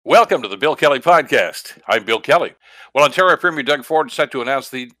Welcome to the Bill Kelly Podcast. I'm Bill Kelly. Well, Ontario Premier Doug Ford is set to announce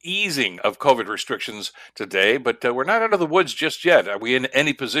the easing of COVID restrictions today, but we're not out of the woods just yet. Are we in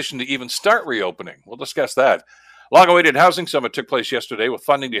any position to even start reopening? We'll discuss that. Long-awaited housing summit took place yesterday with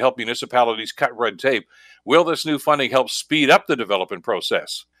funding to help municipalities cut red tape. Will this new funding help speed up the development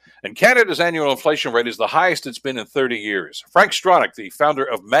process? And Canada's annual inflation rate is the highest it's been in 30 years. Frank Stronach, the founder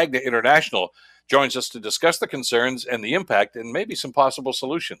of Magna International, joins us to discuss the concerns and the impact and maybe some possible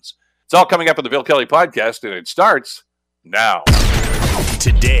solutions. It's all coming up in the Bill Kelly Podcast, and it starts now.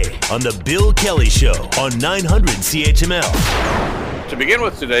 Today on the Bill Kelly Show on 900 CHML. To begin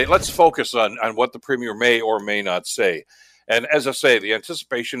with today, let's focus on what the Premier may or may not say. And as I say, the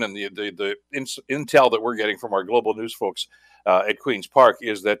anticipation and the intel that we're getting from our global news folks at Queen's Park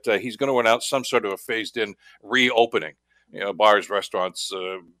is that he's going to announce some sort of a phased-in reopening. Bars, restaurants,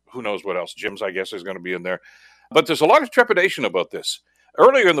 who knows what else. Gyms, I guess, is going to be in there. But there's a lot of trepidation about this.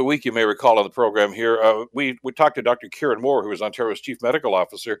 Earlier in the week, you may recall on the program here, we talked to Dr. Kieran Moore, who is Ontario's Chief Medical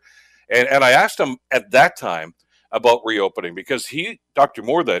Officer, and I asked him at that time about reopening because Dr.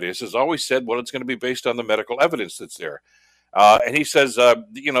 Moore, that is, has always said, well, it's going to be based on the medical evidence that's there. And he says,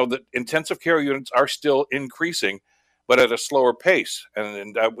 that intensive care units are still increasing, but at a slower pace.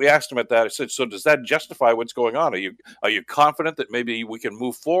 And we asked him at that. I said, so does that justify what's going on? Are you confident that maybe we can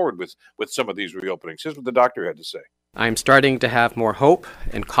move forward with some of these reopenings? Here's what the doctor had to say. I'm starting to have more hope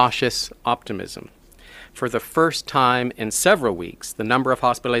and cautious optimism. For the first time in several weeks, the number of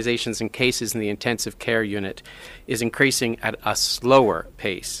hospitalizations and cases in the intensive care unit is increasing at a slower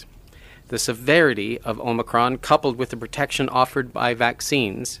pace. The severity of Omicron, coupled with the protection offered by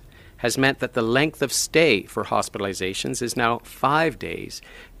vaccines, has meant that the length of stay for hospitalizations is now 5 days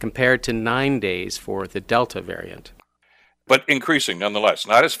compared to 9 days for the Delta variant. But increasing nonetheless,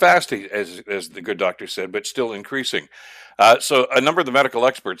 not as fast as the good doctor said, but still increasing. So a number of the medical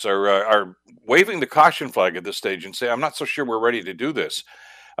experts are waving the caution flag at this stage and say, I'm not so sure we're ready to do this.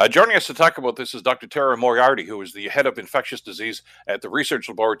 Joining us to talk about this is Dr. Tara Moriarty, who is the head of infectious disease at the Research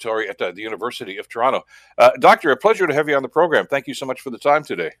Laboratory at the University of Toronto. Doctor, a pleasure to have you on the program. Thank you so much for the time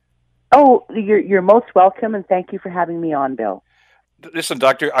today. Oh, you're most welcome, and thank you for having me on, Bill. Listen,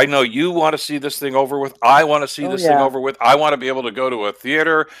 Doctor, I know you want to see this thing over with. I want to see this thing over with. I want to be able to go to a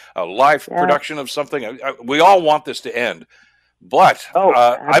theater, a live production of something. We all want this to end. But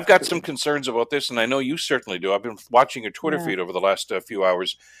I've got some concerns about this, and I know you certainly do. I've been watching your Twitter feed over the last few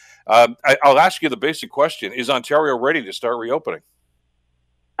hours. I'll ask you the basic question. Is Ontario ready to start reopening?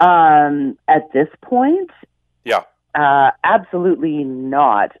 At this point? Yeah. Absolutely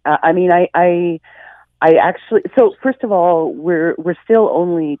not. I actually, so first of all, we're still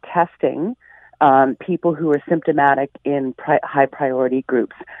only testing people who are symptomatic in high priority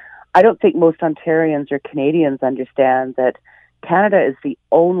groups. I don't think most Ontarians or Canadians understand that Canada is the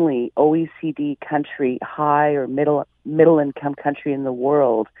only OECD country, high or middle income country in the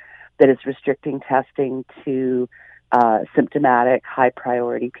world that is restricting testing to symptomatic high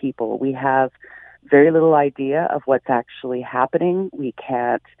priority people. We have very little idea of what's actually happening. We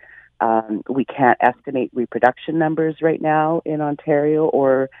can't estimate reproduction numbers right now in Ontario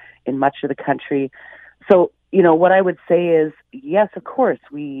or in much of the country. So, what I would say is, yes, of course,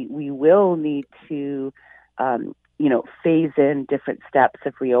 we will need to, phase in different steps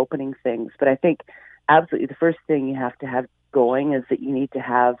of reopening things. But I think absolutely the first thing you have to have going is that you need to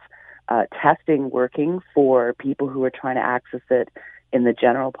have testing working for people who are trying to access it in the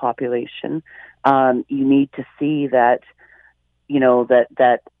general population. You need to see that,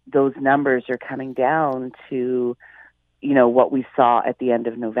 that those numbers are coming down to, what we saw at the end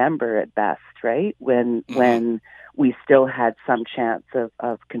of November at best, right? When we still had some chance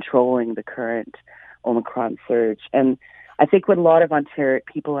of controlling the current Omicron surge. And I think what a lot of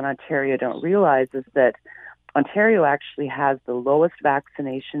people in Ontario don't realize is that Ontario actually has the lowest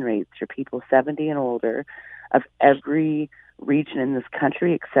vaccination rates for people 70 and older of every region in this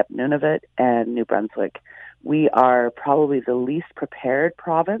country except Nunavut and New Brunswick. We are probably the least prepared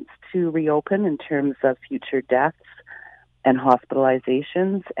province to reopen in terms of future deaths and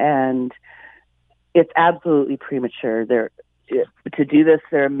hospitalizations, and it's absolutely premature. To do this,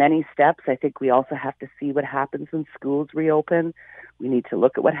 there are many steps. I think we also have to see what happens when schools reopen. We need to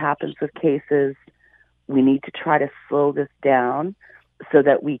look at what happens with cases. We need to try to slow this down so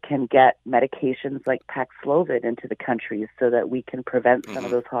that we can get medications like Paxlovid into the country so that we can prevent some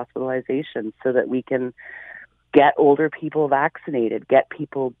of those hospitalizations, so that we can get older people vaccinated, get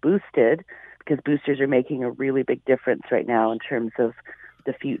people boosted, because boosters are making a really big difference right now in terms of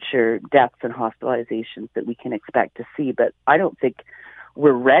the future deaths and hospitalizations that we can expect to see. But I don't think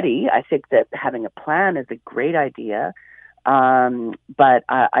we're ready. I think that having a plan is a great idea. But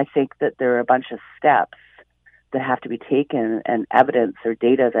I think that there are a bunch of steps that have to be taken, and evidence or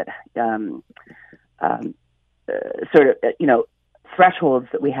data that thresholds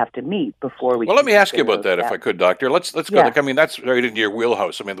that we have to meet before we. Well, let me ask you about that, if I could, Doctor. Let's go. Yeah. I mean, that's right into your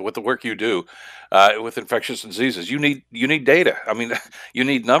wheelhouse. I mean, with the work you do with infectious diseases, you need data. I mean, you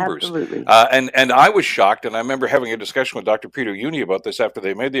need numbers. Absolutely. And I was shocked, and I remember having a discussion with Dr. Peter Uni about this after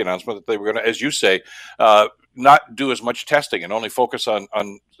they made the announcement that they were going to, as you say, not do as much testing and only focus on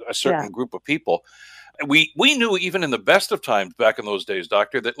a certain group of people. We knew even in the best of times back in those days,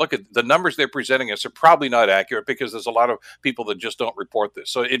 Doctor, that look, at the numbers they're presenting us are probably not accurate because there's a lot of people that just don't report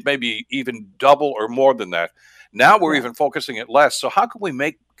this. So it may be even double or more than that. Now we're even focusing it less. So how can we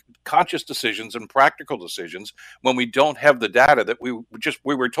make conscious decisions and practical decisions when we don't have the data that we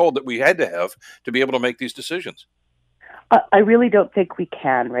were told that we had to have to be able to make these decisions? I really don't think we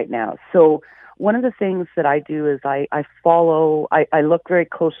can right now. So one of the things that I do is I look very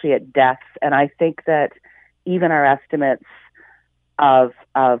closely at deaths, and I think that even our estimates of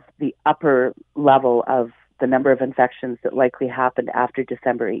the upper level of the number of infections that likely happened after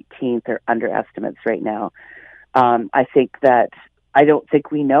December 18th are underestimates right now. I don't think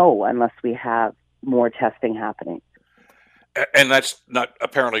we know unless we have more testing happening. And that's not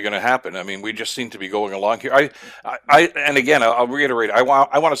apparently going to happen. I mean, we just seem to be going along here. And again, I'll reiterate. I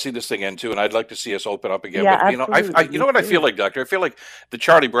want to see this thing end too, and I'd like to see us open up again. Yeah, but you know what I feel like, Doctor? I feel like the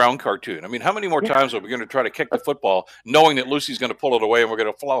Charlie Brown cartoon. I mean, how many more times are we going to try to kick the football, knowing that Lucy's going to pull it away and we're going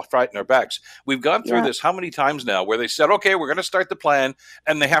to fall flat in our backs? We've gone through this how many times now, where they said, "Okay, we're going to start the plan,"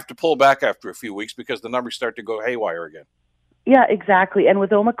 and they have to pull back after a few weeks because the numbers start to go haywire again. Yeah, exactly. And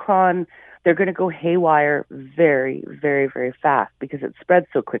with Omicron, they're going to go haywire very, very, very fast because it spreads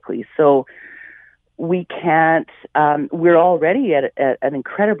so quickly. So we can't, we're already at an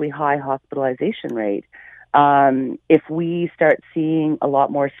incredibly high hospitalization rate. If we start seeing a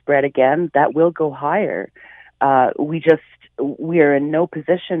lot more spread again, that will go higher. We are in no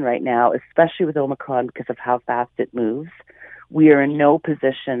position right now, especially with Omicron because of how fast it moves. We are in no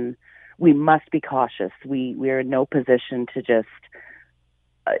position. We must be cautious. We are in no position to just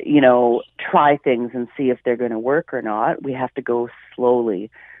try things and see if they're going to work or not. We have to go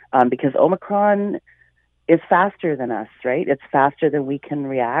slowly because Omicron is faster than us, right? It's faster than we can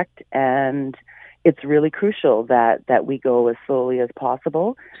react, and it's really crucial that we go as slowly as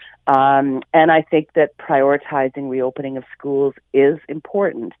possible. And I think that prioritizing reopening of schools is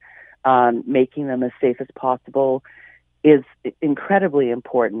important. Making them as safe as possible is incredibly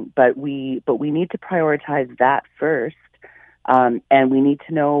important, but we need to prioritize that first. And we need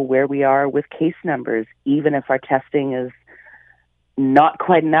to know where we are with case numbers. Even if our testing is not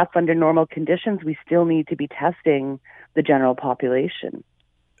quite enough under normal conditions, we still need to be testing the general population.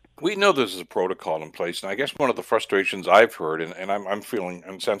 We know there's a protocol in place, and I guess one of the frustrations I've heard, and I'm feeling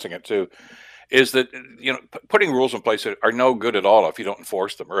and sensing it too, is that putting rules in place are no good at all if you don't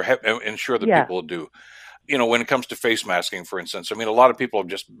enforce them or ensure that people do. When it comes to face masking, for instance, I mean, a lot of people have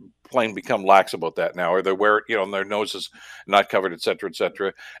just plain become lax about that now, or they wear it, and their nose is not covered, et cetera, et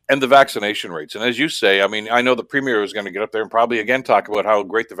cetera. And the vaccination rates. And as you say, I mean, I know the Premier is going to get up there and probably again talk about how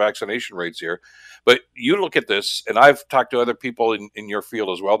great the vaccination rates here. But you look at this, and I've talked to other people in your field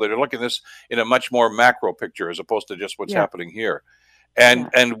as well, that are looking at this in a much more macro picture as opposed to just what's happening here.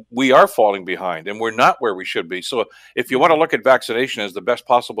 And we are falling behind, and we're not where we should be. So if you want to look at vaccination as the best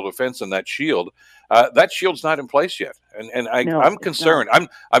possible defense and that shield's not in place yet. And I'm concerned.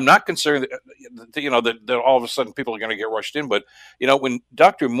 I'm not concerned that all of a sudden people are going to get rushed in. But when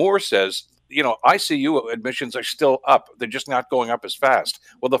Dr. Moore says, ICU admissions are still up, they're just not going up as fast.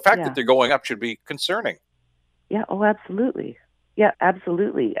 Well, the fact that they're going up should be concerning. Yeah. Oh, absolutely. Yeah,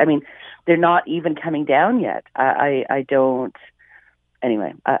 absolutely. I mean, they're not even coming down yet. I don't.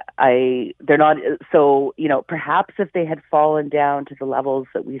 Anyway, they're not. So, perhaps if they had fallen down to the levels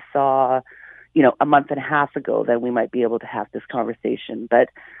that we saw, a month and a half ago, then we might be able to have this conversation. But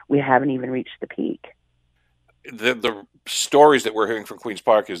we haven't even reached the peak. The stories that we're hearing from Queen's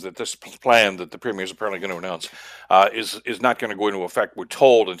Park is that this plan that the Premier is apparently going to announce is not going to go into effect, we're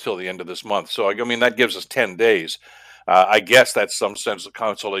told, until the end of this month. So, I mean, that gives us 10 days. I guess that's some sense of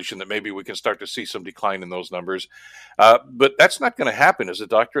consolation that maybe we can start to see some decline in those numbers. But that's not going to happen, is it,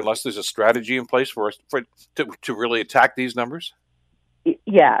 Doctor, unless there's a strategy in place for us to really attack these numbers?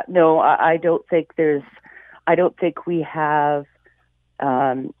 Yeah, no, I don't think we have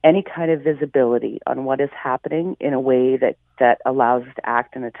any kind of visibility on what is happening in a way that allows us to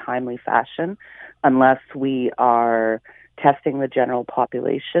act in a timely fashion unless we are testing the general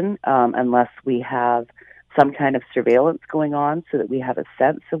population, unless we have some kind of surveillance going on so that we have a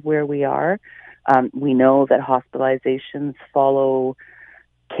sense of where we are. We know that hospitalizations follow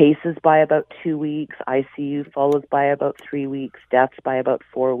cases by about 2 weeks, ICU follows by about 3 weeks, deaths by about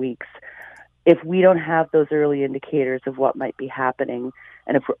 4 weeks. If we don't have those early indicators of what might be happening,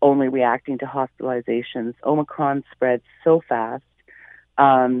 and if we're only reacting to hospitalizations, Omicron spreads so fast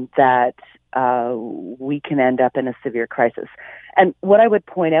that we can end up in a severe crisis. And what I would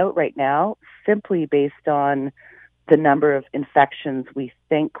point out right now, simply based on the number of infections we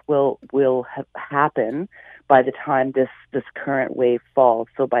think will happen by the time this current wave falls,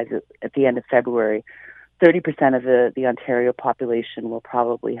 so at the end of February, 30% of the Ontario population will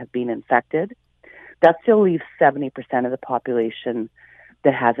probably have been infected. That still leaves 70% of the population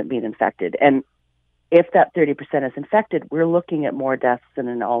that hasn't been infected. And if that 30% is infected, we're looking at more deaths than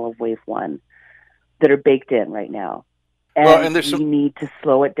in all of wave one that are baked in right now. And we need to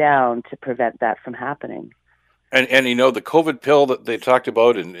slow it down to prevent that from happening. And you know, the COVID pill that they talked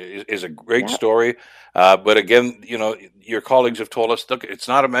about is a great story. But again, you know, your colleagues have told us, look, it's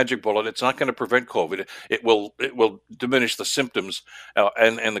not a magic bullet. It's not going to prevent COVID. It will diminish the symptoms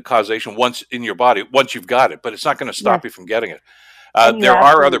and the causation once in your body, once you've got it. But it's not going to stop you from getting it. There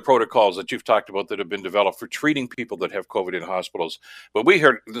are other protocols that you've talked about that have been developed for treating people that have COVID in hospitals. But we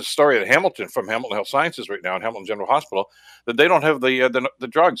heard the story at Hamilton from Hamilton Health Sciences right now, in Hamilton General Hospital, that they don't have the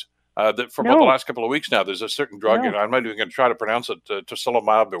drugs. That for about the last couple of weeks now, there's a certain drug, and I'm not even going to try to pronounce it,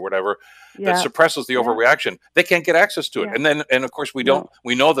 Tocilizumab or whatever, that suppresses the overreaction. They can't get access to it, and of course we don't.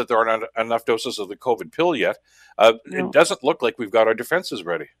 We know that there aren't enough doses of the COVID pill yet. It doesn't look like we've got our defenses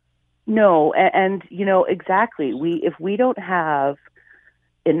ready. No, and you know exactly. If we don't have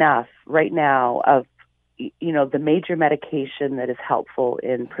enough right now of the major medication that is helpful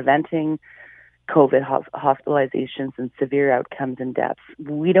in preventing COVID hospitalizations and severe outcomes and deaths.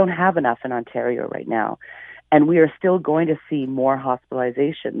 We don't have enough in Ontario right now. And we are still going to see more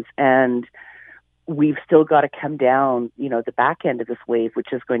hospitalizations. And we've still got to come down, the back end of this wave,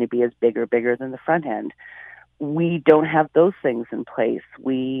 which is going to be as bigger than the front end. We don't have those things in place.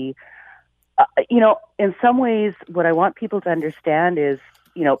 We, in some ways, what I want people to understand is,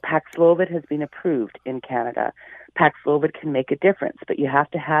 Paxlovid has been approved in Canada. Paxlovid can make a difference, but you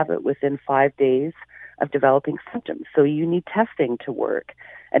have to have it within 5 days of developing symptoms. So you need testing to work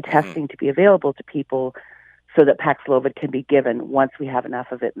and testing to be available to people so that Paxlovid can be given once we have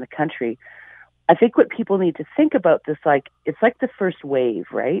enough of it in the country. I think what people need to think about this, it's like the first wave,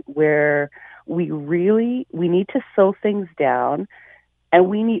 right? Where we need to slow things down.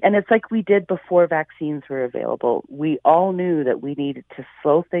 And it's like we did before vaccines were available. We all knew that we needed to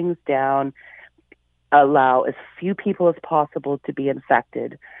slow things down, allow as few people as possible to be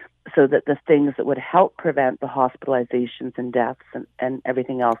infected so that the things that would help prevent the hospitalizations and deaths and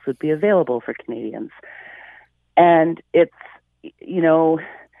everything else would be available for Canadians. And it's,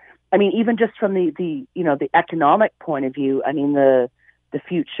 even just from the economic point of view, the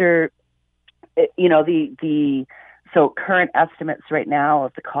future, so current estimates right now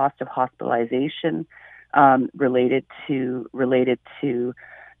of the cost of hospitalization related to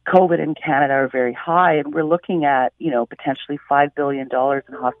COVID in Canada are very high, and we're looking at potentially $5 billion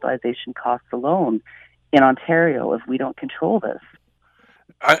in hospitalization costs alone in Ontario if we don't control this.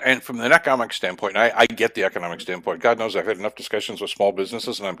 And from an economic standpoint, I get the economic standpoint. God knows I've had enough discussions with small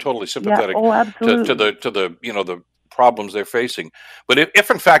businesses, and I'm totally sympathetic to the problems they're facing. But if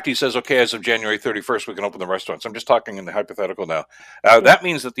in fact he says, okay, as of January 31st, we can open the restaurants. I'm just talking in the hypothetical now. That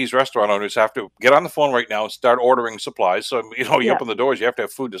means that these restaurant owners have to get on the phone right now and start ordering supplies. So, you open the doors, you have to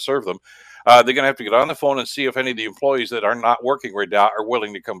have food to serve them. They're going to have to get on the phone and see if any of the employees that are not working right now are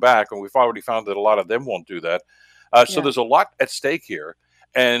willing to come back. And we've already found that a lot of them won't do that. So there's a lot at stake here.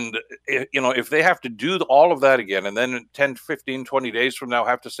 And, if they have to do all of that again, and then 10, 15, 20 days from now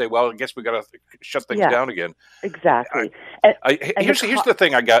have to say, well, I guess we got to shut things down again. Exactly. Here's the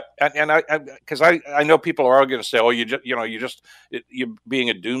thing I got. And because I know people are all going to say, oh, you're being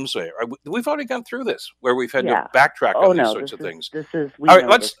a doomsayer. We've already gone through this where we've had to backtrack on these sorts of things.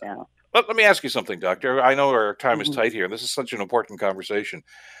 Now. Let me ask you something, Doctor. I know our time is tight here. This is such an important conversation.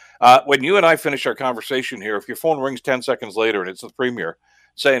 When you and I finish our conversation here, if your phone rings 10 seconds later and it's the Premier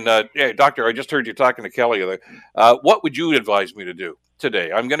saying, hey, Doctor, I just heard you talking to Kelly. What would you advise me to do today?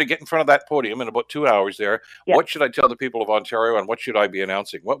 I'm going to get in front of that podium in about 2 hours there. Yep. What should I tell the people of Ontario, and what should I be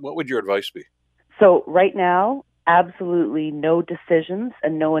announcing? What would your advice be? So right now, absolutely no decisions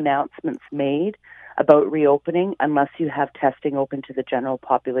and no announcements made about reopening unless you have testing open to the general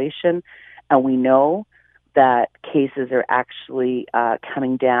population. And we know that cases are actually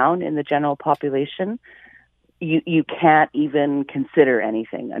coming down in the general population. You can't even consider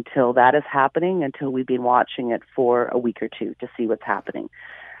anything until that is happening, until we've been watching it for a week or two to see what's happening.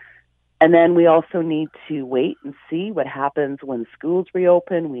 And then we also need to wait and see what happens when schools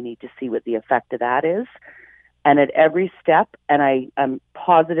reopen. We need to see what the effect of that is. And at every step, and I'm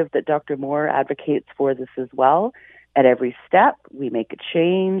positive that Dr. Moore advocates for this as well, at every step, we make a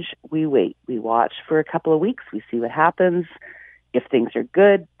change, we wait, we watch for a couple of weeks, we see what happens. If things are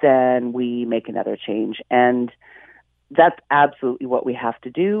good, then we make another change. And that's absolutely what we have to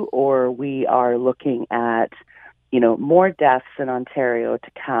do, or we are looking at, more deaths in Ontario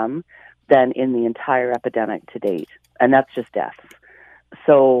to come than in the entire epidemic to date. And that's just deaths.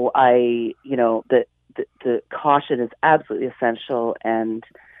 So the caution is absolutely essential, and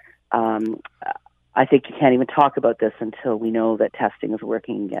I think you can't even talk about this until we know that testing is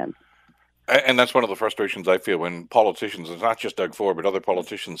working again. And that's one of the frustrations I feel when politicians, it's not just Doug Ford, but other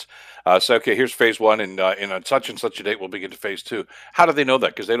politicians say, okay, here's phase one, and in a such and such a date, we'll begin to phase two. How do they know that?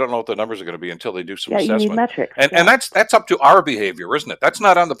 Because they don't know what the numbers are going to be until they do some assessment. You need metrics. And that's up to our behavior, isn't it? That's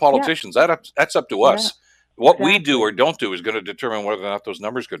not on the politicians. Yeah. That's up to us. What we do or don't do is going to determine whether or not those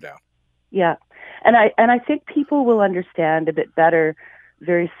numbers go down. Yeah. And I think people will understand a bit better.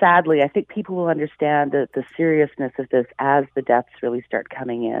 Very sadly, I think people will understand the seriousness of this as the deaths really start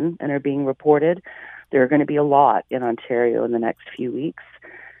coming in and are being reported. There are going to be a lot in Ontario in the next few weeks.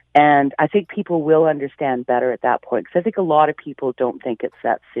 And I think people will understand better at that point, because I think a lot of people don't think it's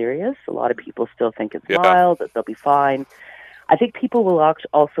that serious. A lot of people still think it's mild, that they'll be fine. I think people will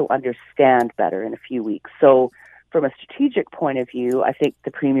also understand better in a few weeks. So from a strategic point of view, I think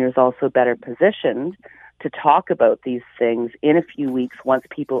the Premier is also better positioned to talk about these things in a few weeks once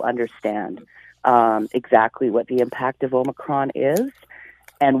people understand exactly what the impact of Omicron is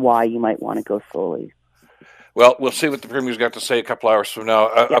and why you might want to go slowly. Well, we'll see what the Premier's got to say a couple hours from now.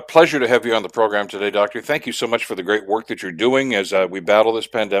 A pleasure to have you on the program today, Doctor. Thank you so much for the great work that you're doing as we battle this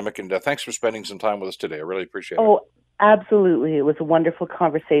pandemic, and thanks for spending some time with us today. I really appreciate it. Oh, absolutely. It was a wonderful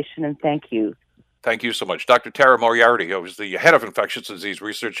conversation, and thank you. Thank you so much. Dr. Tara Moriarty, who is the head of Infectious Disease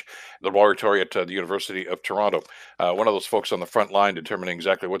Research Laboratory at the University of Toronto. One of those folks on the front line determining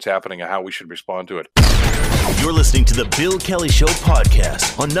exactly what's happening and how we should respond to it. You're listening to the Bill Kelly Show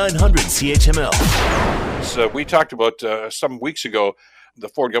podcast on 900 CHML. So we talked about some weeks ago, the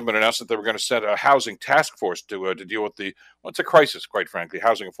Ford government announced that they were going to send a housing task force to deal with it's a crisis, quite frankly,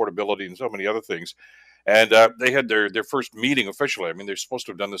 housing affordability and so many other things. And they had their first meeting officially. I mean, they're supposed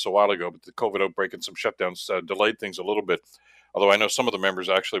to have done this a while ago, but the COVID outbreak and some shutdowns delayed things a little bit. Although I know some of the members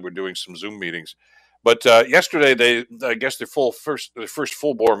actually were doing some Zoom meetings. But yesterday, I guess their first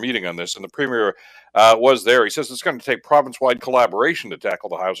full-bore meeting on this, and the Premier was there. He says it's going to take province-wide collaboration to tackle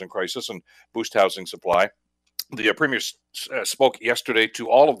the housing crisis and boost housing supply. The Premier spoke yesterday to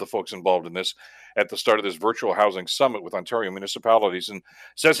all of the folks involved in this at the start of this virtual housing summit with Ontario municipalities, and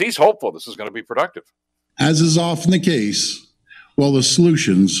says he's hopeful this is going to be productive. As is often the case, while the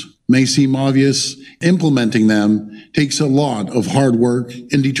solutions may seem obvious, implementing them takes a lot of hard work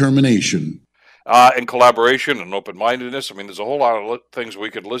and determination. And collaboration and open-mindedness. I mean, there's a whole lot of things we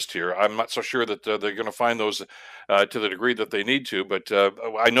could list here. I'm not so sure that they're going to find those to the degree that they need to, but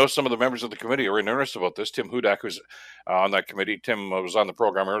I know some of the members of the committee are in earnest about this. Tim Hudak, who's on that committee, Tim was on the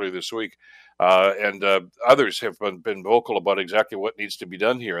program earlier this week, and others have been vocal about exactly what needs to be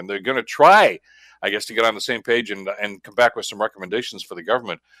done here, and they're going to try, I guess, to get on the same page and come back with some recommendations for the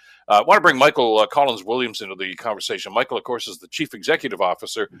government. I want to bring Michael Collins-Williams into the conversation. Michael, of course, is the Chief Executive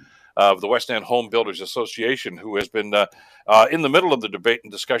Officer of the West End Home Builders Association, who has been in the middle of the debate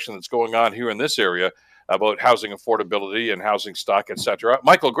and discussion that's going on here in this area about housing affordability and housing stock, etc.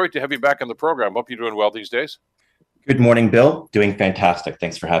 Michael, great to have you back on the program. Hope you're doing well these days. Good morning, Bill. Doing fantastic.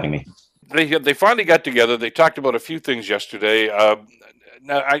 Thanks for having me. They finally got together. They talked about a few things yesterday.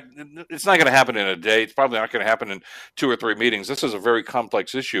 Now, it's not going to happen in a day. It's probably not going to happen in 2 or 3 meetings. This is a very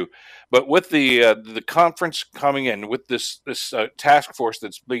complex issue. But with the conference coming in, with this task force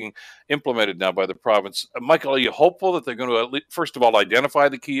that's being implemented now by the province, Michael, are you hopeful that they're going to at least, first of all, identify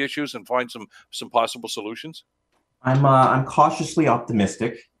the key issues and find some possible solutions? I'm cautiously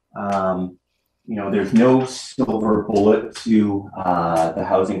optimistic. There's no silver bullet to the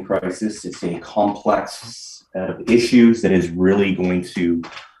housing crisis. It's a complex of issues that is really going to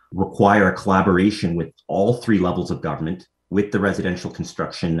require a collaboration with all 3 levels of government, with the residential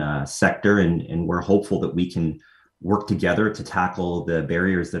construction sector, and we're hopeful that we can work together to tackle the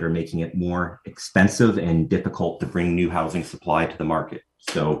barriers that are making it more expensive and difficult to bring new housing supply to the market.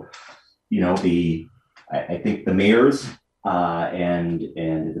 So, I think the mayors and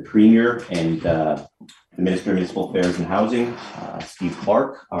the Premier and the Minister of Municipal Affairs and Housing, Steve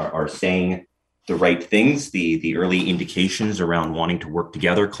Clark, are saying the right things. The early indications around wanting to work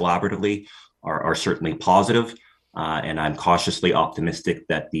together collaboratively are certainly positive. And I'm cautiously optimistic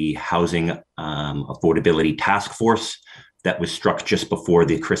that the Housing Affordability Task Force that was struck just before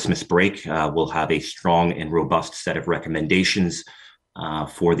the Christmas break will have a strong and robust set of recommendations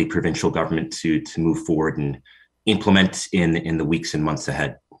for the provincial government to move forward and implement in the weeks and months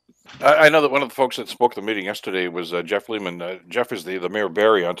ahead. I know that one of the folks that spoke at the meeting yesterday was Jeff Lehman. Jeff is the Mayor of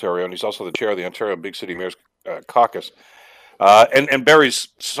Barrie, Ontario, and he's also the chair of the Ontario Big City Mayors Caucus. And Barrie's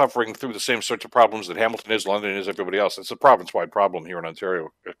suffering through the same sorts of problems that Hamilton is, London is, everybody else. It's a province-wide problem here in Ontario,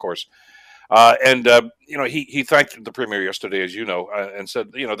 of course. He thanked the Premier yesterday, as you know, and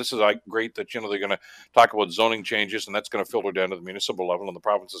said, this is great that, they're going to talk about zoning changes, and that's going to filter down to the municipal level, and the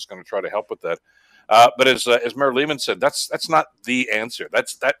province is going to try to help with that. But as Mayor Lehman said, that's not the answer.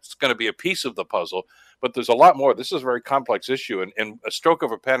 That's going to be a piece of the puzzle, but there's a lot more. This is a very complex issue, and a stroke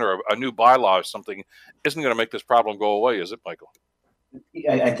of a pen or a new bylaw or something isn't going to make this problem go away, is it, Michael?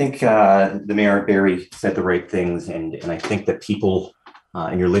 I think the Mayor of Barrie said the right things, and I think that people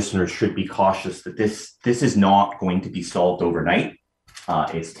and your listeners should be cautious that this is not going to be solved overnight.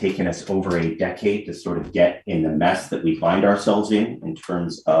 It's taken us over a decade to sort of get in the mess that we find ourselves in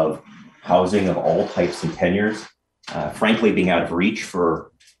terms of housing of all types and tenures, frankly, being out of reach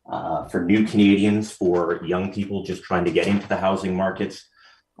for new Canadians, for young people just trying to get into the housing markets.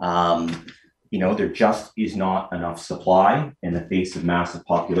 There just is not enough supply in the face of massive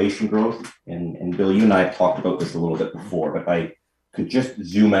population growth. And Bill, you and I have talked about this a little bit before, but I could just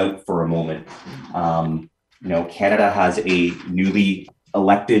zoom out for a moment. Canada has a newly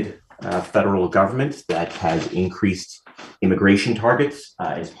elected federal government that has increased immigration targets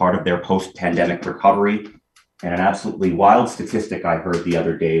as part of their post-pandemic recovery. And an absolutely wild statistic I heard the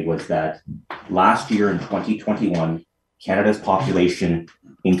other day was that last year in 2021, Canada's population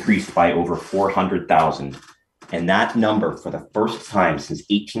increased by over 400,000. And that number, for the first time since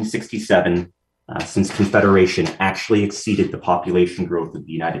 1867, since Confederation, actually exceeded the population growth of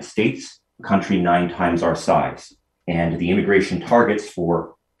the United States, a country 9 times our size. And the immigration targets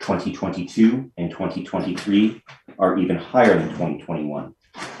for 2022 and 2023 are even higher than 2021.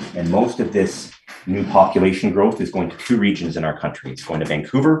 And most of this new population growth is going to 2 regions in our country. It's going to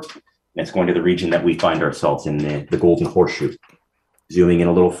Vancouver, and it's going to the region that we find ourselves in, the Golden Horseshoe. Zooming in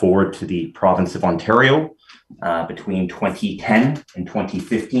a little forward to the province of Ontario, between 2010 and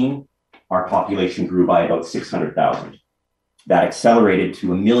 2015, our population grew by about 600,000. That accelerated to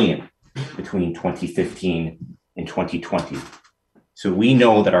 1 million between 2015 and 2020. So we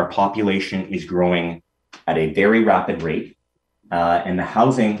know that our population is growing at a very rapid rate, and the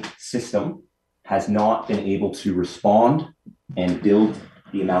housing system has not been able to respond and build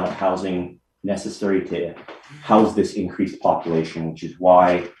the amount of housing necessary to house this increased population, which is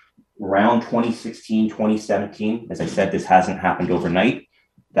why around 2016, 2017, as I said, this hasn't happened overnight.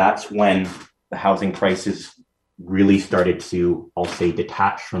 That's when the housing crisis really started to, I'll say,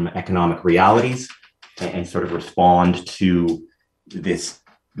 detach from economic realities and sort of respond to this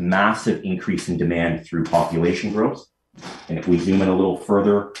massive increase in demand through population growth. And if we zoom in a little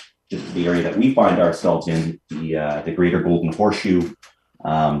further, just to the area that we find ourselves in, the greater Golden Horseshoe,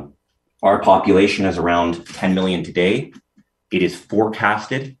 our population is around 10 million today. It is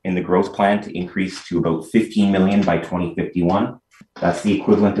forecasted in the growth plan to increase to about 15 million by 2051. That's the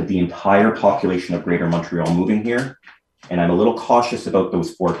equivalent of the entire population of Greater Montreal moving here. And I'm a little cautious about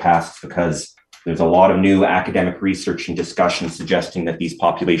those forecasts because there's a lot of new academic research and discussion suggesting that these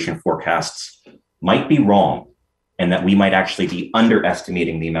population forecasts might be wrong and that we might actually be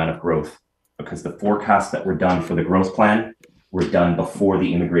underestimating the amount of growth because the forecasts that were done for the growth plan were done before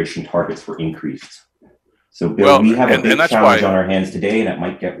the immigration targets were increased. So, Bill, we have a big challenge on our hands today, and it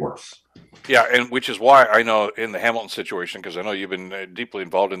might get worse. Yeah, and which is why I know in the Hamilton situation, because I know you've been deeply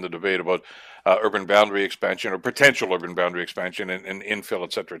involved in the debate about urban boundary expansion or potential urban boundary expansion and infill,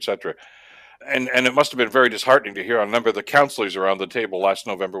 et cetera, et cetera. And it must have been very disheartening to hear a number of the councillors around the table last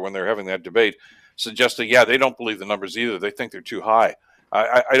November when they were having that debate suggesting, yeah, they don't believe the numbers either. They think they're too high.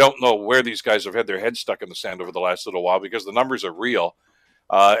 I don't know where these guys have had their heads stuck in the sand over the last little while because the numbers are real.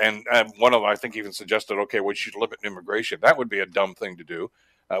 And one of them, I think, even suggested, okay, we should limit immigration. That would be a dumb thing to do.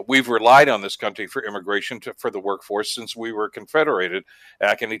 We've relied on this country for immigration for the workforce since we were confederated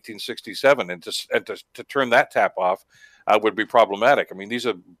back in 1867. And to turn that tap off would be problematic. I mean, these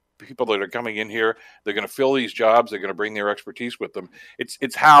are people that are coming in here. They're going to fill these jobs. They're going to bring their expertise with them.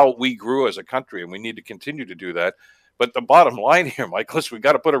 It's how we grew as a country, and we need to continue to do that. But the bottom line here, Michael, is we've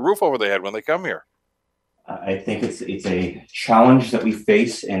got to put a roof over their head when they come here. I think it's a challenge that we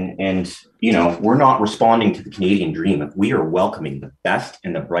face, and we're not responding to the Canadian dream. If we are welcoming the best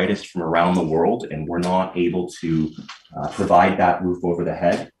and the brightest from around the world, and we're not able to provide that roof over the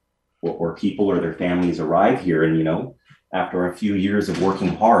head, or people or their families arrive here, and after a few years of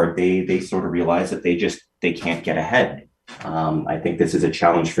working hard, they sort of realize that they can't get ahead. I think this is a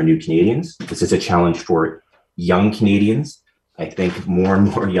challenge for new Canadians. This is a challenge for young Canadians. I think more and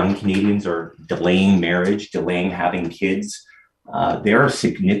more young Canadians are delaying marriage, delaying having kids. There are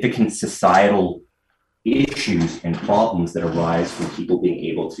significant societal issues and problems that arise from people being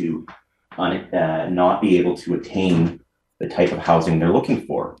able to not be able to attain the type of housing they're looking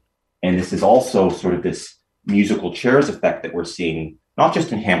for. And this is also sort of this musical chairs effect that we're seeing, not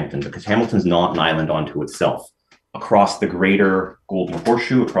just in Hamilton, because Hamilton's not an island unto itself. Across the greater Golden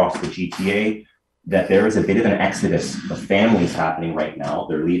Horseshoe, across the GTA, that there is a bit of an exodus of families happening right now.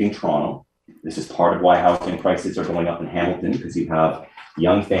 They're leaving Toronto. This is part of why housing prices are going up in Hamilton, because you have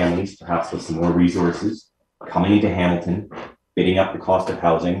young families, perhaps with some more resources, coming into Hamilton, bidding up the cost of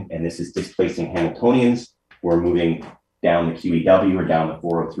housing, and this is displacing Hamiltonians who are moving down the QEW or down the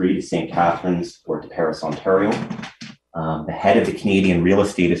 403 to St. Catharines or to Paris, Ontario. The head of the Canadian Real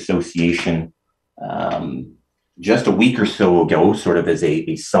Estate Association, just a week or so ago, sort of as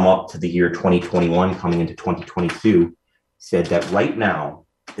a sum up to the year 2021 coming into 2022, said that right now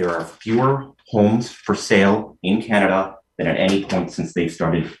there are fewer homes for sale in Canada than at any point since they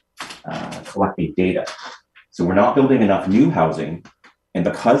started collecting data. So we're not building enough new housing. And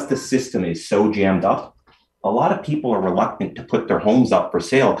because the system is so jammed up, a lot of people are reluctant to put their homes up for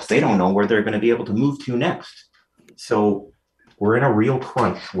sale because they don't know where they're going to be able to move to next. So we're in a real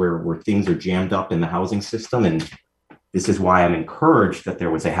crunch where things are jammed up in the housing system. And this is why I'm encouraged that there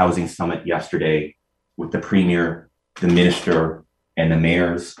was a housing summit yesterday with the Premier, the Minister, and the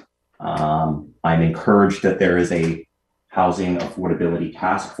mayors. I'm encouraged that there is a housing affordability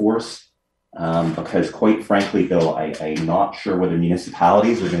task force because quite frankly, though, I'm not sure whether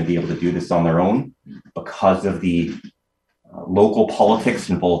municipalities are going to be able to do this on their own because of the local politics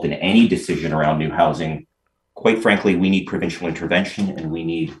involved in any decision around new housing. Quite frankly, we need provincial intervention, and we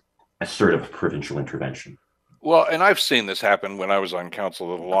need assertive provincial intervention. Well, and I've seen this happen when I was on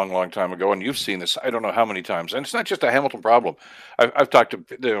council a long, long time ago, and you've seen this, I don't know how many times. And it's not just a Hamilton problem. I've talked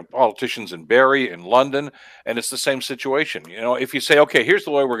to politicians in Barrie, in London, and it's the same situation. If you say, okay, here's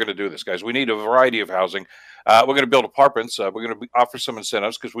the way we're going to do this, guys. We need a variety of housing. We're going to build apartments. We're going to offer some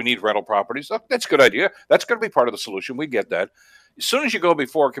incentives because we need rental properties. Oh, that's a good idea. That's going to be part of the solution. We get that. As soon as you go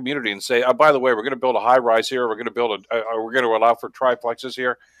before a community and say, oh, by the way, we're going to build a high rise here. We're going to allow for triplexes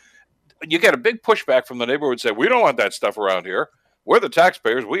here. You get a big pushback from the neighborhood say, we don't want that stuff around here. We're the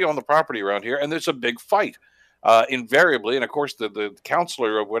taxpayers. We own the property around here. And there's a big fight invariably. And of course, the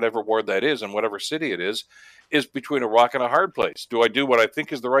councillor of whatever ward that is and whatever city it is between a rock and a hard place. Do I do what I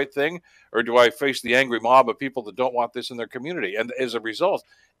think is the right thing? Or do I face the angry mob of people that don't want this in their community? And as a result,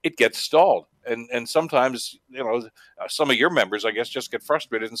 it gets stalled. And sometimes, some of your members, I guess, just get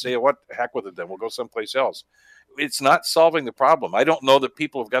frustrated and say, what, heck with it then. We'll go someplace else. It's not solving the problem. I don't know that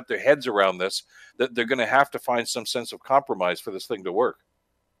people have got their heads around this, that they're going to have to find some sense of compromise for this thing to work.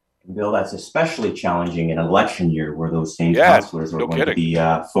 Bill, that's especially challenging in an election year where those same councillors are going to be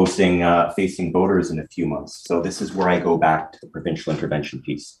facing voters in a few months. So this is where I go back to the provincial intervention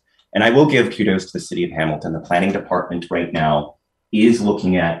piece. And I will give kudos to the City of Hamilton. The planning department right now is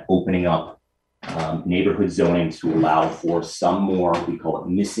looking at opening up neighborhood zoning to allow for some more, we call it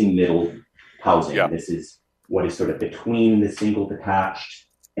missing middle housing. Yeah. This is what is sort of between the single detached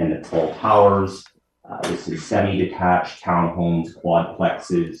and the tall towers. This is semi-detached townhomes,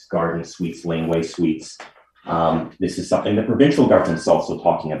 quadplexes, garden suites, laneway suites. This is something the provincial government is also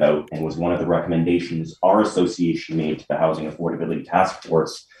talking about and was one of the recommendations our association made to the Housing Affordability Task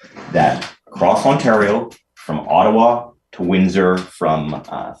Force, that across Ontario, from Ottawa to Windsor, from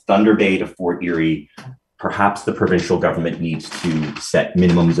Thunder Bay to Fort Erie, perhaps the provincial government needs to set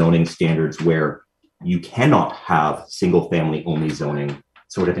minimum zoning standards where you cannot have single-family only zoning,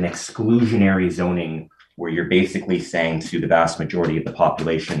 sort of an exclusionary zoning where you're basically saying to the vast majority of the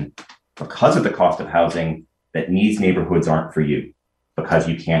population, because of the cost of housing, that these neighborhoods aren't for you because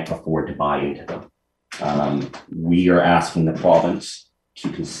you can't afford to buy into them. We are asking the province to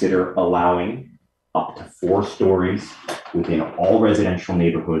consider allowing up to 4 stories within all residential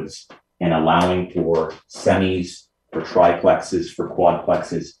neighborhoods and allowing for semis, for triplexes, for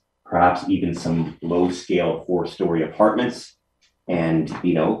quadplexes, perhaps even some low-scale 4-story apartments. And,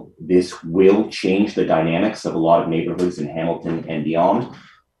 this will change the dynamics of a lot of neighborhoods in Hamilton and beyond,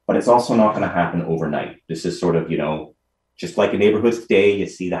 but it's also not going to happen overnight. This is sort of, just like in neighborhoods today, you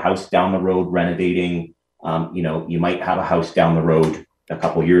see the house down the road renovating. You might have a house down the road a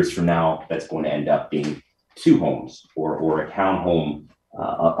couple years from now that's going to end up being 2 homes or a townhome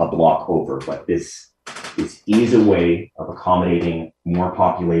a block over. But this this is a way of accommodating more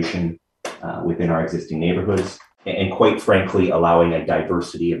population within our existing neighborhoods, and quite frankly, allowing a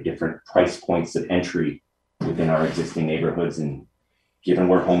diversity of different price points of entry within our existing neighborhoods. And given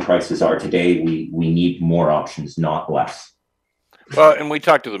where home prices are today, we need more options, not less. Well, and we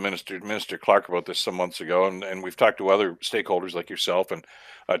talked to the Minister Clark, about this some months ago, and we've talked to other stakeholders like yourself and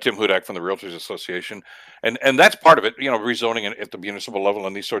Tim Hudak from the Realtors Association, and that's part of it, rezoning at the municipal level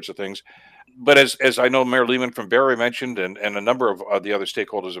and these sorts of things. But as I know Mayor Lehman from Barrie mentioned, and a number of the other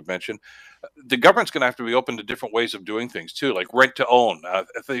stakeholders have mentioned, the government's going to have to be open to different ways of doing things too, like rent to own,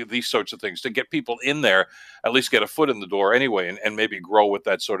 these sorts of things, to get people in there, at least get a foot in the door anyway, and maybe grow with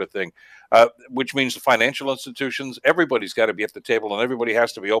that sort of thing. Which means the financial institutions, everybody's got to be at the table, and everybody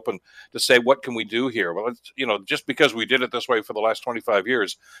has to be open to say, what can we do here? Well, just because we did it this way for the last 25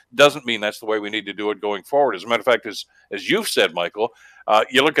 years doesn't mean that's the way we need to do it going forward. As a matter of fact, as you've said, Michael,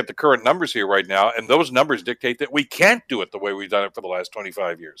 you look at the current numbers here right now, and those numbers dictate that we can't do it the way we've done it for the last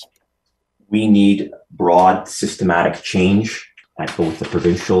 25 years. We need broad, systematic change at both the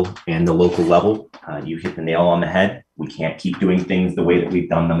provincial and the local level. You hit the nail on the head. We can't keep doing things the way that we've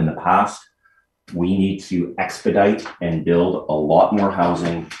done them in the past. We need to expedite and build a lot more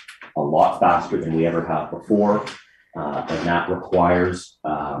housing a lot faster than we ever have before. And that requires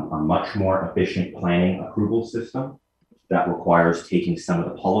a much more efficient planning approval system. That requires taking some of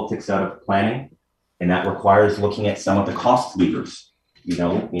the politics out of planning. And that requires looking at some of the cost levers.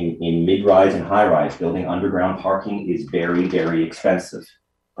 In mid-rise and high-rise, building underground parking is very, very expensive.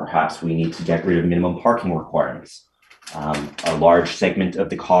 Perhaps we need to get rid of minimum parking requirements. A large segment of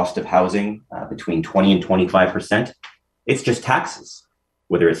the cost of housing, between 20 and 25%, it's just taxes.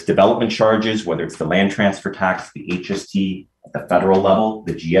 Whether it's development charges, whether it's the land transfer tax, the HST at the federal level,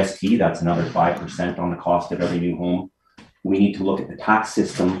 the GST, that's another 5% on the cost of every new home. We need to look at the tax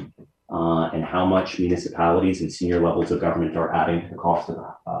system and how much municipalities and senior levels of government are adding to the cost of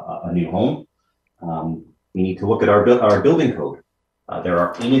a new home. We need to look at our building code. There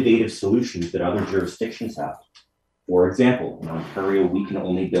are innovative solutions that other jurisdictions have. For example, in Ontario, we can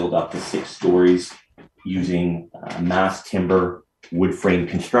only build up to 6 stories using mass timber wood frame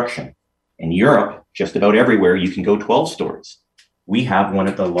construction. In Europe, just about everywhere, you can go 12 stories. We have one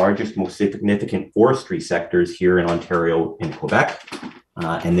of the largest, most significant forestry sectors here in Ontario and Quebec.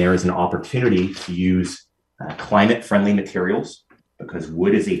 And there is an opportunity to use climate-friendly materials, because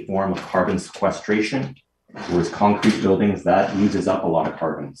wood is a form of carbon sequestration, whereas concrete buildings, that uses up a lot of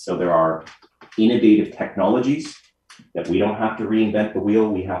carbon. So there are innovative technologies that we don't have to reinvent the wheel.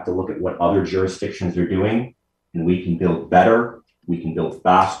 We have to look at what other jurisdictions are doing, and we can build better, we can build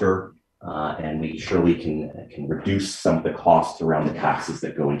faster, and we surely can reduce some of the costs around the taxes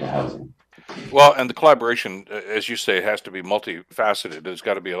that go into housing. Well, and the collaboration, as you say, has to be multifaceted. There's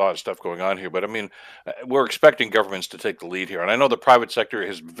got to be a lot of stuff going on here. But I mean, we're expecting governments to take the lead here. And I know the private sector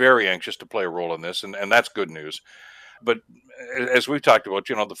is very anxious to play a role in this, and that's good news. But as we've talked about,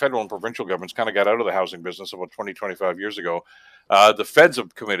 the federal and provincial governments kind of got out of the housing business about 20, 25 years ago. The feds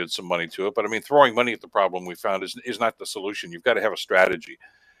have committed some money to it. But I mean, throwing money at the problem we found is not the solution. You've got to have a strategy.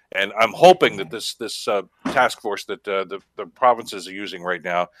 And I'm hoping that this task force that the provinces are using right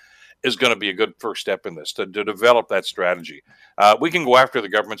now is going to be a good first step in this, to develop that strategy. We can go after the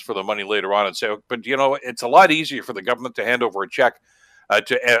governments for the money later on and say, but it's a lot easier for the government to hand over a check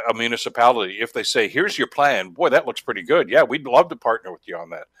to a municipality if they say, here's your plan. Boy, that looks pretty good. Yeah, we'd love to partner with you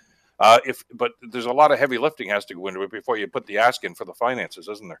on that. But there's a lot of heavy lifting has to go into it before you put the ask in for the finances,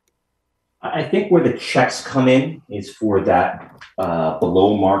 isn't there? I think where the checks come in is for that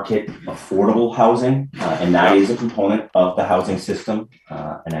below market affordable housing, and that is a component of the housing system.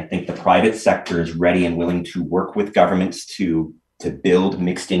 And I think the private sector is ready and willing to work with governments to build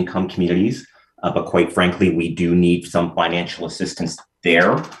mixed income communities. But quite frankly, we do need some financial assistance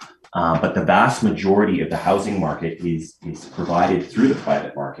there. But the vast majority of the housing market is provided through the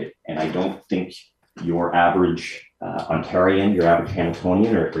private market. And I don't think your average Ontarian, your average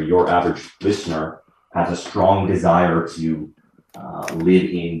Hamiltonian, or your average listener has a strong desire to live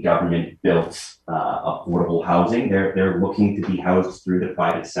in government-built affordable housing. They're looking to be housed through the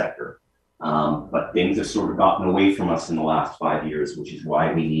private sector. But things have sort of gotten away from us in the last 5 years, which is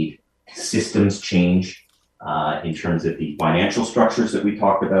why we need systems change in terms of the financial structures that we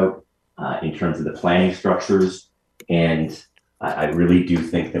talked about, in terms of the planning structures. And I really do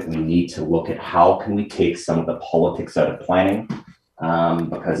think that we need to look at how can we take some of the politics out of planning,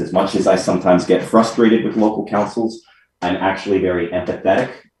 because as much as I sometimes get frustrated with local councils, I'm actually very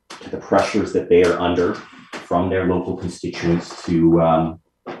empathetic to the pressures that they are under from their local constituents to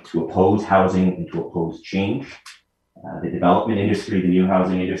oppose housing and to oppose change. The development industry, the new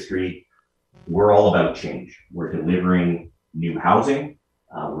housing industry, We're all about change. We're delivering new housing.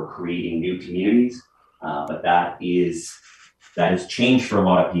 We're creating new communities. But that is change for a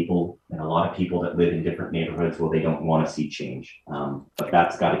lot of people, and a lot of people that live in different neighborhoods, well, they don't want to see change. But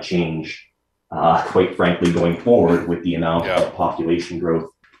that's got to change, quite frankly, going forward with the amount of population growth.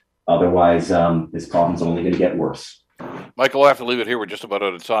 Otherwise, this problem's only going to get worse. Michael, I'll have to leave it here. We're just about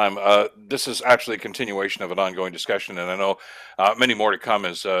out of time. This is actually a continuation of an ongoing discussion, and I know many more to come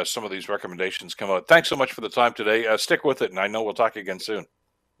as some of these recommendations come out. Thanks so much for the time today. Stick with it, and I know we'll talk again soon.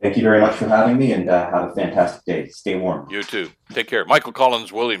 Thank you very much for having me, and have a fantastic day. Stay warm. You too. Take care. Michael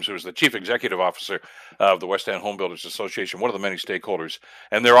Collins-Williams, who is the Chief Executive Officer of the West End Home Builders Association, one of the many stakeholders,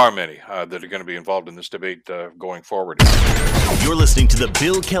 and there are many that are going to be involved in this debate going forward. You're listening to the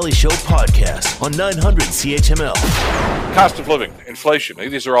Bill Kelly Show podcast on 900 CHML. Cost of living, inflation.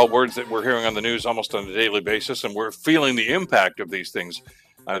 These are all words that we're hearing on the news almost on a daily basis, and we're feeling the impact of these things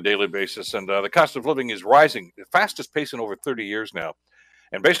on a daily basis. And the cost of living is rising, the fastest pace in over 30 years now.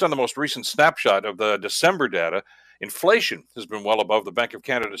 And based on the most recent snapshot of the December data, inflation has been well above the Bank of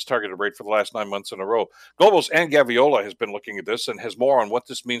Canada's targeted rate for the last 9 months in a row. Global's Ann Gaviola has been looking at this and has more on what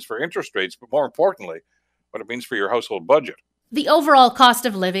this means for interest rates, but more importantly, what it means for your household budget. The overall cost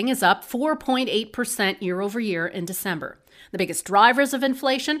of living is up 4.8% year over year in December. The biggest drivers of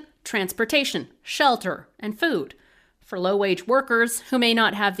inflation: transportation, shelter, and food. For low-wage workers who may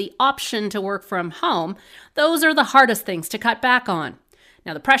not have the option to work from home, those are the hardest things to cut back on.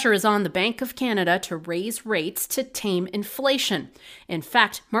 Now, the pressure is on the Bank of Canada to raise rates to tame inflation. In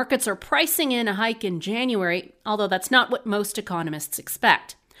fact, markets are pricing in a hike in January, although that's not what most economists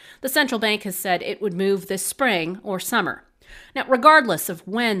expect. The central bank has said it would move this spring or summer. Now, regardless of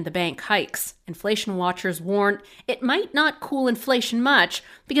when the bank hikes, inflation watchers warn it might not cool inflation much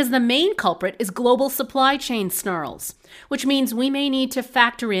because the main culprit is global supply chain snarls, which means we may need to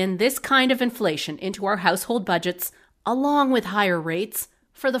factor in this kind of inflation into our household budgets along with higher rates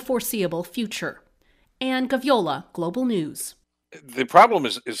for the foreseeable future. Ann Gaviola, Global News. The problem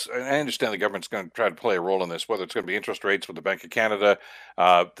is I understand the government's going to try to play a role in this, whether it's going to be interest rates with the Bank of Canada,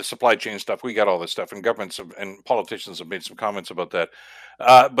 the supply chain stuff. We got all this stuff, and governments and politicians have made some comments about that.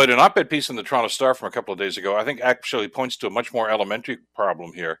 But an op-ed piece in the Toronto Star from a couple of days ago, I think actually points to a much more elementary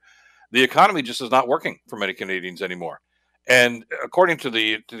problem here. The economy just is not working for many Canadians anymore. And according to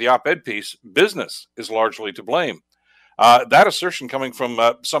the op-ed piece, business is largely to blame. That assertion coming from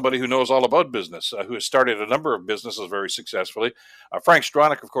somebody who knows all about business, who has started a number of businesses very successfully. Frank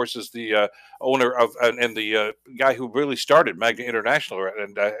Stronach, of course, is the owner of and the guy who really started Magna International,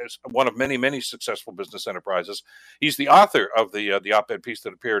 and is one of many, many successful business enterprises. He's the author of the op-ed piece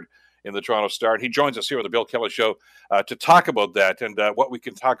that appeared in the Toronto Star, and he joins us here on the Bill Kelly Show to talk about that and what we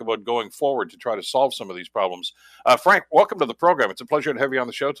can talk about going forward to try to solve some of these problems. Frank, welcome to the program. It's a pleasure to have you on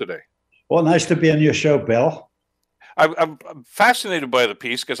the show today. Well, nice to be on your show, Bill. I'm fascinated by the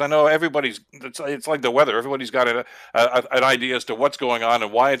piece because I know it's like the weather. Everybody's got an idea as to what's going on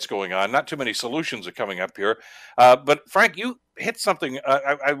and why it's going on. Not too many solutions are coming up here. But Frank, you hit something.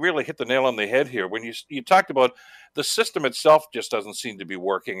 I really hit the nail on the head here when you talked about the system itself just doesn't seem to be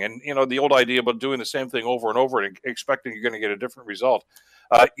working. And, you know, the old idea about doing the same thing over and over and expecting you're going to get a different result.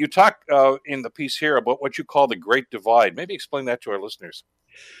 You talk in the piece here about what you call the Great Divide. Maybe explain that to our listeners.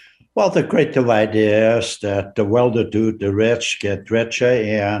 Well, the Great Divide is that the well-to-do, the rich get richer,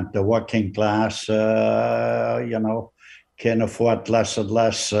 and the working class, can afford less and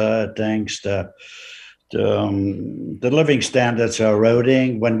less things. The living standards are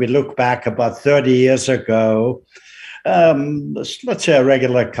eroding. When we look back about 30 years ago, let's say a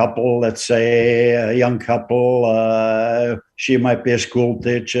regular couple, let's say a young couple, she might be a school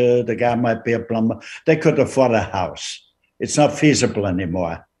teacher, the guy might be a plumber. They could afford a house. It's not feasible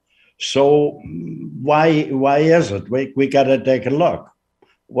anymore. So why is it? We got to take a look.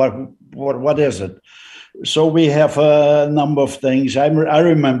 What is it? So we have a number of things. I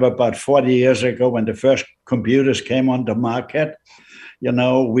remember about 40 years ago when the first computers came on the market. You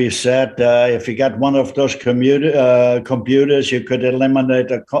know, we said if you got one of those computers, you could eliminate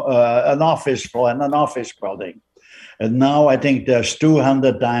an office floor in an office building. And now I think there's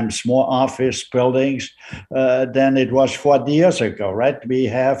 200 times more office buildings than it was 40 years ago, right? We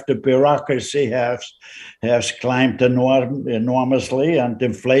have the bureaucracy has climbed enormously, and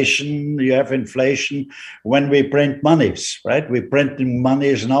inflation, you have inflation when we print monies, right? We're printing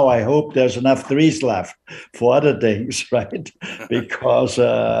monies now. I hope there's enough trees left for other things, right? Because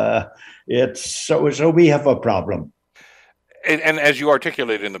it's so we have a problem. And as you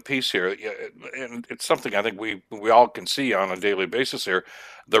articulated in the piece here, and it's something I think we all can see on a daily basis here,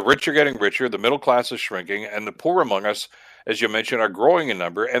 the rich are getting richer, the middle class is shrinking, and the poor among us as you mentioned, are growing in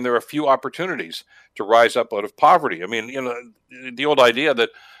number, and there are few opportunities to rise up out of poverty. I mean, the old idea that,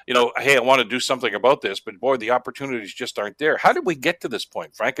 hey, I want to do something about this, but boy, the opportunities just aren't there. How did we get to this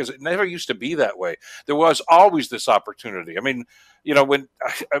point, Frank? Because it never used to be that way. There was always this opportunity. I mean, when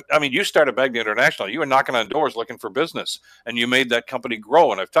you started Magna International, you were knocking on doors looking for business, and you made that company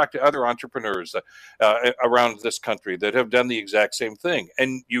grow. And I've talked to other entrepreneurs around this country that have done the exact same thing.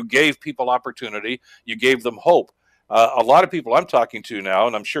 And you gave people opportunity. You gave them hope. A lot of people I'm talking to now,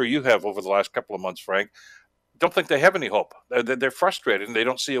 and I'm sure you have over the last couple of months, Frank, don't think they have any hope. They're frustrated and they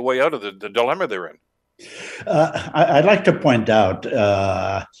don't see a way out of the dilemma they're in. I'd like to point out,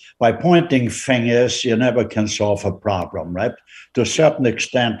 by pointing fingers, you never can solve a problem, right? To a certain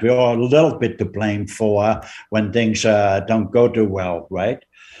extent, we're all a little bit to blame for when things don't go too well, right?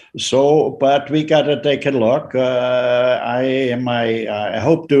 So, but we got to take a look. I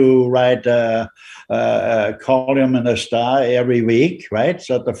hope to write a column in the Star every week, right?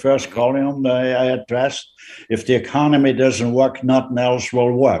 So the first column I addressed, if the economy doesn't work, nothing else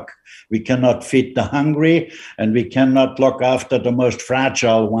will work. We cannot feed the hungry, and we cannot look after the most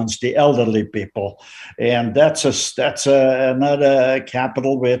fragile ones, the elderly people. And that's another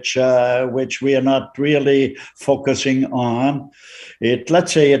capital which we are not really focusing on.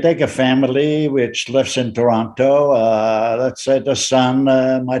 Let's say you take a family which lives in Toronto. Let's say the son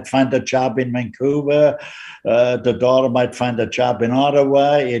might find a job in Vancouver. The daughter might find a job in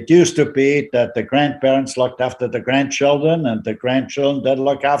Ottawa. It used to be that the grandparents looked after the grandchildren, and the grandchildren then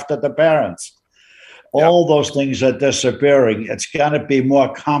look after the parents. Yeah. All those things are disappearing. It's going to be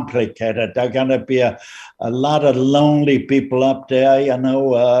more complicated. There are going to be a lot of lonely people up there,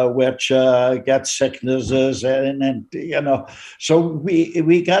 which get sicknesses, and so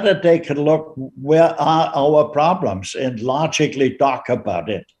we got to take a look. Where are our problems, and logically talk about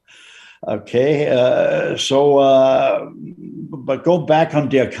it. Okay, but go back on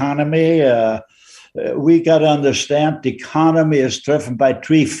the economy. We got to understand the economy is driven by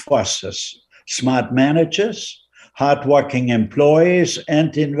three forces: smart managers, hardworking employees,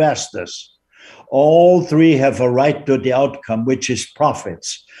 and investors. All three have a right to the outcome, which is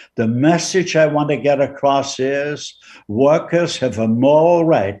profits. The message I want to get across is workers have a moral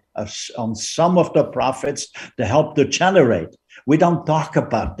right on some of the profits to help to generate. We don't talk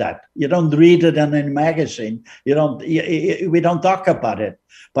about that. You don't read it in a magazine. We don't talk about it.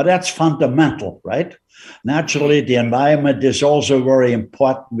 But that's fundamental, right? Naturally, the environment is also very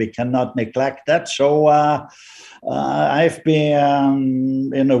important. We cannot neglect that. So I've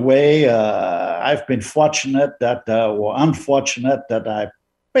been, in a way, I've been fortunate or unfortunate that I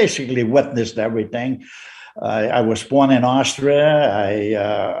basically witnessed everything. I was born in Austria.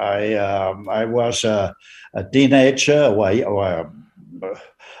 I was a teenager, or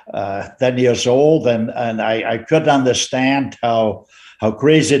 10 years old, and I could understand how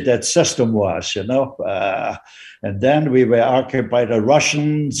crazy that system was, and then we were occupied by the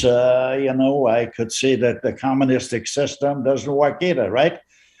Russians. I could see that the communistic system doesn't work either, right?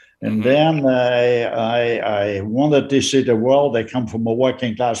 And then I wanted to see the world. I come from a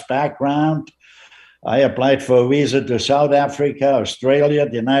working class background. I applied for a visa to South Africa, Australia,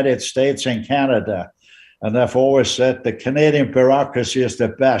 the United States, and Canada. And I've always said the Canadian bureaucracy is the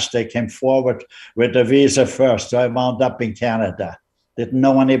best. They came forward with the visa first. So I wound up in Canada. Didn't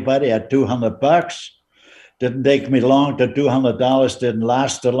know anybody. I had $200. Didn't take me long. The $200 didn't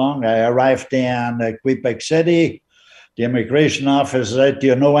last too long. I arrived in Quebec City. The immigration officer said, "Do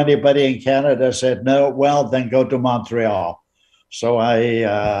you know anybody in Canada?" I said, "No." "Well, then go to Montreal." So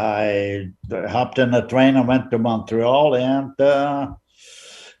I hopped in a train and went to Montreal, and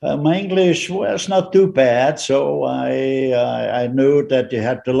my English was not too bad. So I knew that you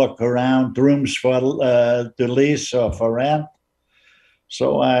had to look around rooms for to lease or for rent.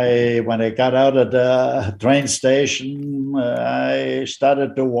 So when I got out of the train station, I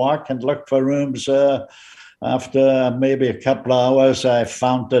started to walk and look for rooms. After maybe a couple of hours, I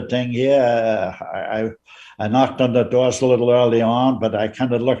found the thing here. I knocked on the doors a little early on, but I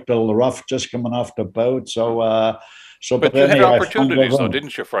kind of looked a little rough just coming off the boat. But you had opportunities, though,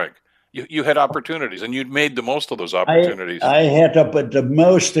 didn't you, Frank? You had opportunities, and you'd made the most of those opportunities. I had, but the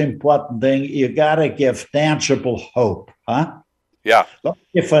most important thing, you got to give tangible hope, huh? Yeah. Let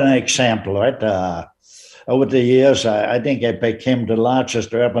me give an example, right? Over the years, I think I became the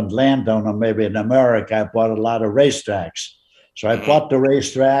largest urban landowner maybe in America. I bought a lot of racetracks. So I bought the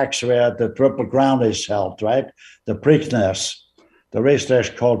racetracks where the Triple Crown is held, right? The Preakness. The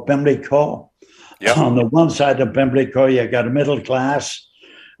racetrack's called Pimlico. Yep. On the one side of Pimlico, you got a middle class.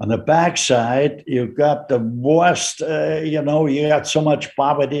 On the back side, you've got the worst, you got so much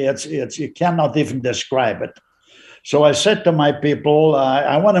poverty, it's you cannot even describe it. So I said to my people,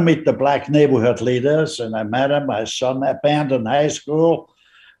 I want to meet the black neighborhood leaders. And I met them. I saw them abandoned high school.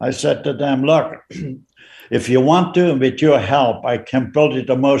 I said to them, look, if you want to, and with your help, I can build you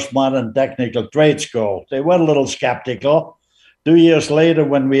the most modern technical trade school. They were a little skeptical. 2 years later,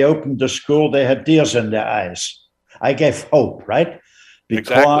 when we opened the school, they had tears in their eyes. I gave hope, right?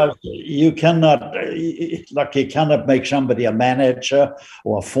 Because you cannot, like, you cannot make somebody a manager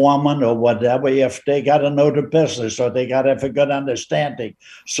or a foreman or whatever if they got to know the business or they got to have a good understanding.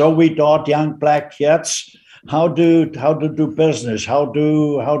 So we taught young black kids how to do business, how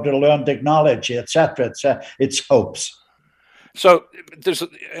to learn technology, etc. It's hopes. So there's,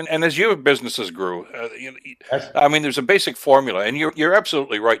 and as your businesses grew, I mean, there's a basic formula, and you're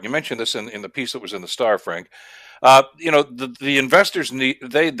absolutely right. You mentioned this in the piece that was in the Star, Frank. The investors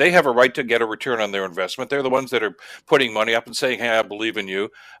they have a right to get a return on their investment. They're the ones that are putting money up and saying, "Hey, I believe in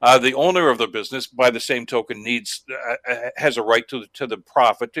you." The owner of the business, by the same token, has a right to the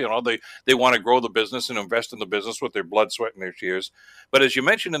profit. They want to grow the business and invest in the business with their blood, sweat, and their tears. But as you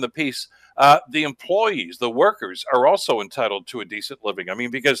mentioned in the piece, the employees, the workers, are also entitled to a decent living. I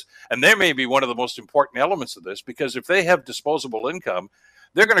mean, and there may be one of the most important elements of this, because if they have disposable income,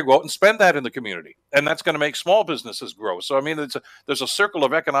 they're going to go out and spend that in the community, and that's going to make small businesses grow. So, I mean, there's a circle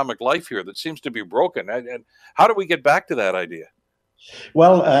of economic life here that seems to be broken. And how do we get back to that idea?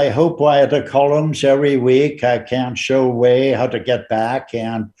 Well, I hope via the columns every week I can show a way how to get back.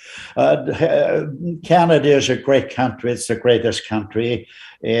 And Canada is a great country. It's the greatest country.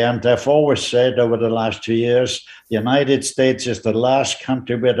 And I've always said over the last 2 years, the United States is the last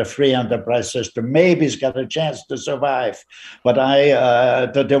country where the free enterprise system maybe's got a chance to survive. But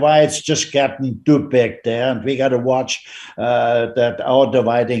the divide's just getting too big there, and we got to watch that our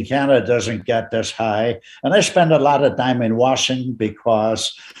divide in Canada doesn't get this high. And I spend a lot of time in Washington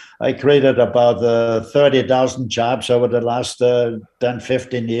because I created about 30,000 jobs over the last 10,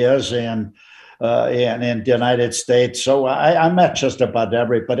 15 years in the United States. So I met just about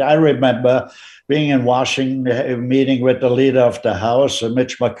everybody. I remember being in Washington, meeting with the leader of the House,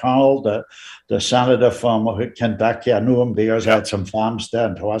 Mitch McConnell, the senator from Kentucky. I knew him because I had some farms there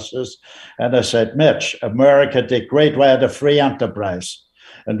and horses. And I said, Mitch, America did great by the free enterprise.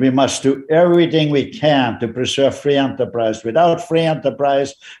 And we must do everything we can to preserve free enterprise. Without free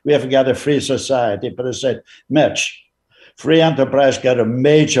enterprise, we haven't got a free society. But I said, Mitch, free enterprise got a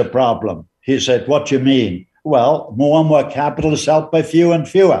major problem. He said, what do you mean? Well, more and more capital is held by fewer and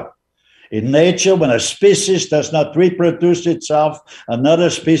fewer. In nature, when a species does not reproduce itself, another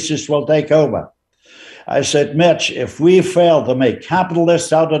species will take over. I said, Mitch, if we fail to make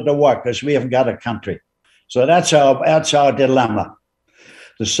capitalists out of the workers, we haven't got a country. So that's our dilemma.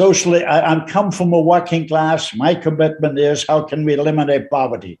 I come from a working class. My commitment is, how can we eliminate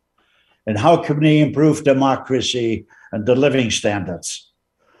poverty? And how can we improve democracy and the living standards?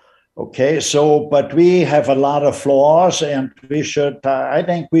 Okay, but we have a lot of flaws, and I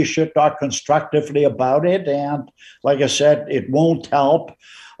think we should talk constructively about it. And like I said, it won't help,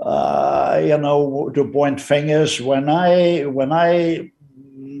 to point fingers. When I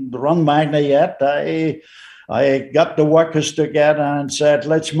run Magna, I got the workers together and said,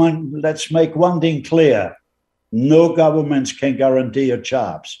 let's make one thing clear. No governments can guarantee your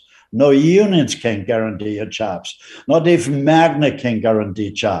jobs. No unions can guarantee your jobs. Not even Magna can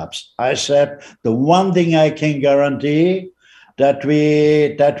guarantee jobs. I said, the one thing I can guarantee, that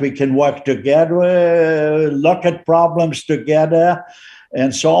we can work together, look at problems together,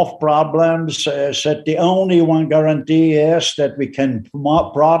 and solve problems. Said the only one guarantee is that we can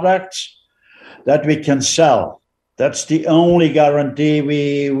promote products that we can sell. That's the only guarantee.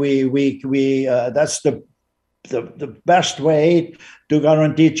 That's the best way to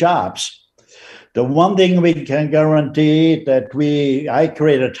guarantee jobs. The one thing we can guarantee I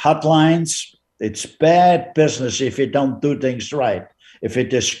created hotlines. It's bad business if you don't do things right. If you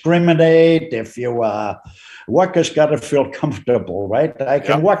discriminate, if you workers got to feel comfortable, right? I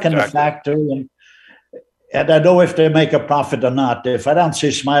can work in a factory and I know if they make a profit or not. If I don't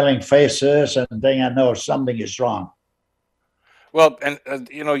see smiling faces, and then I know something is wrong. Well, and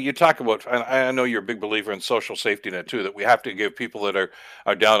you talk about, and I know you're a big believer in social safety net too, that we have to give people that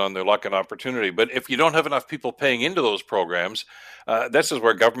are down on their luck an opportunity. But if you don't have enough people paying into those programs, this is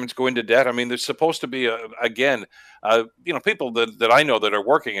where governments go into debt. I mean, there's supposed to be, people that I know that are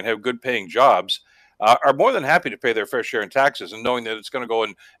working and have good paying jobs are more than happy to pay their fair share in taxes, and knowing that it's going to go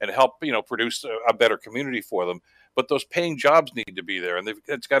and help, produce a better community for them. But those paying jobs need to be there, and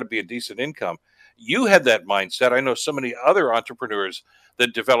it's got to be a decent income. You had that mindset. I know so many other entrepreneurs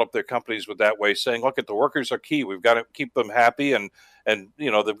that develop their companies with that way, saying, look, the workers are key. We've got to keep them happy, and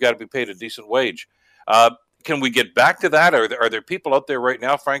they've got to be paid a decent wage. Can we get back to that? Are there people out there right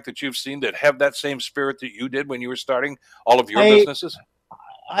now, Frank, that you've seen that have that same spirit that you did when you were starting all of your businesses?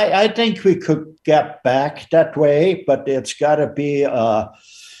 I think we could get back that way, but it's got to be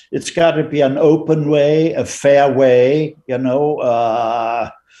an open way, a fair way,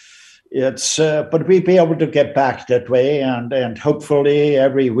 but we'd be able to get back that way, and hopefully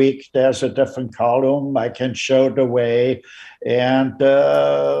every week there's a different column. I can show the way, and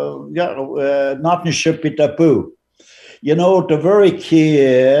nothing should be taboo. The very key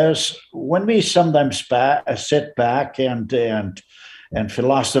is when we sometimes sit back and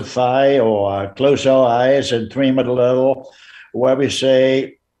philosophize or close our eyes and dream a little, where we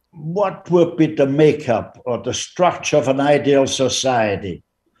say, what would be the makeup or the structure of an ideal society?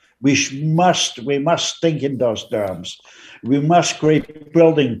 We must think in those terms. We must create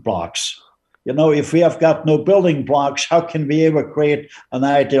building blocks. If we have got no building blocks, how can we ever create an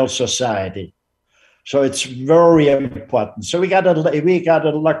ideal society? So it's very important. So we got to look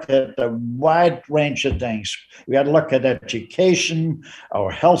at a wide range of things. We got to look at education,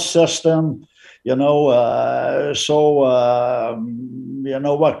 our health system. What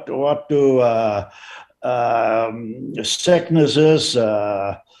do sicknesses,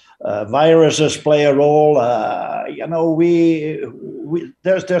 viruses play a role?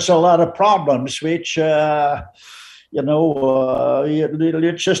 There's a lot of problems which.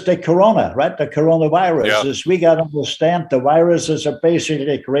 Let's just take corona, right? The coronavirus. We got to understand the viruses are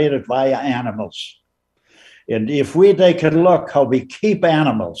basically created via animals. And if we take a look how we keep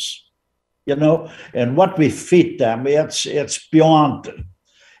animals, and what we feed them, it's beyond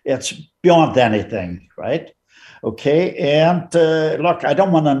anything, right? Okay, and look, I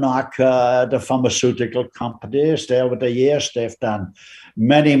don't want to knock the pharmaceutical companies. Over the years, they've done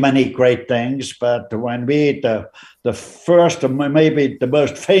many, many great things. But when the first, maybe the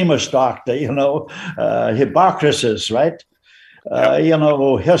most famous doctor, Hippocrates, right?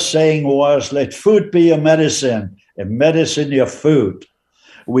 His saying was, "Let food be your medicine, and medicine your food."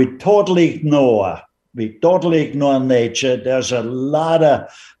 We totally ignore nature. There's a lot of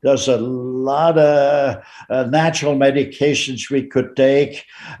natural medications we could take.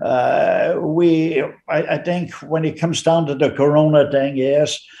 I think when it comes down to the corona thing,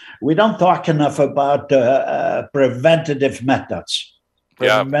 we don't talk enough about preventative methods.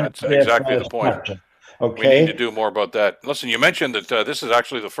 That's exactly the point. Okay. We need to do more about that. Listen, you mentioned that this is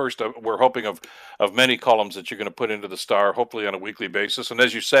actually the first, we're hoping, of many columns that you're going to put into the Star, hopefully on a weekly basis. And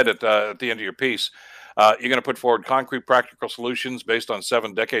as you said at the end of your piece, you're going to put forward concrete, practical solutions based on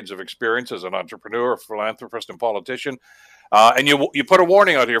 7 decades of experience as an entrepreneur, philanthropist, and politician. And you put a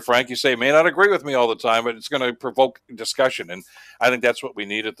warning out here, Frank. You say, may not agree with me all the time, but it's going to provoke discussion. And I think that's what we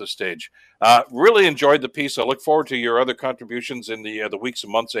need at this stage. Really enjoyed the piece. I look forward to your other contributions in the weeks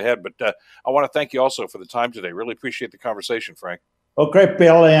and months ahead. But I want to thank you also for the time today. Really appreciate the conversation, Frank. Oh, great,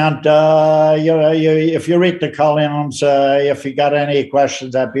 Bill. And if you read the columns, if you got any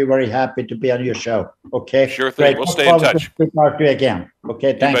questions, I'd be very happy to be on your show. Okay? Sure thing. We'll stay in touch. Good to talk to you again.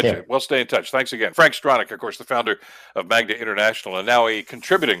 Okay, thank you. We'll stay in touch. Thanks again. Frank Stronach, of course, the founder of Magna International and now a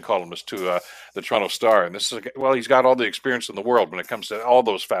contributing columnist to the Toronto Star. And this is, he's got all the experience in the world when it comes to all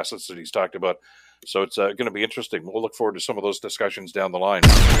those facets that he's talked about. So it's going to be interesting. We'll look forward to some of those discussions down the line.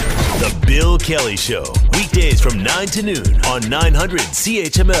 The Bill Kelly Show, weekdays from 9 to noon on 900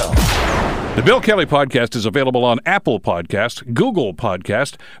 CHML. The Bill Kelly Podcast is available on Apple Podcast, Google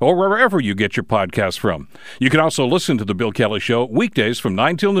Podcast, or wherever you get your podcasts from. You can also listen to The Bill Kelly Show weekdays from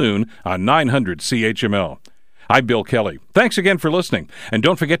 9 till noon on 900 CHML. I'm Bill Kelly. Thanks again for listening. And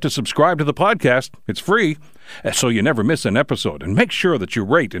don't forget to subscribe to the podcast. It's free, so you never miss an episode. And make sure that you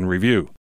rate and review.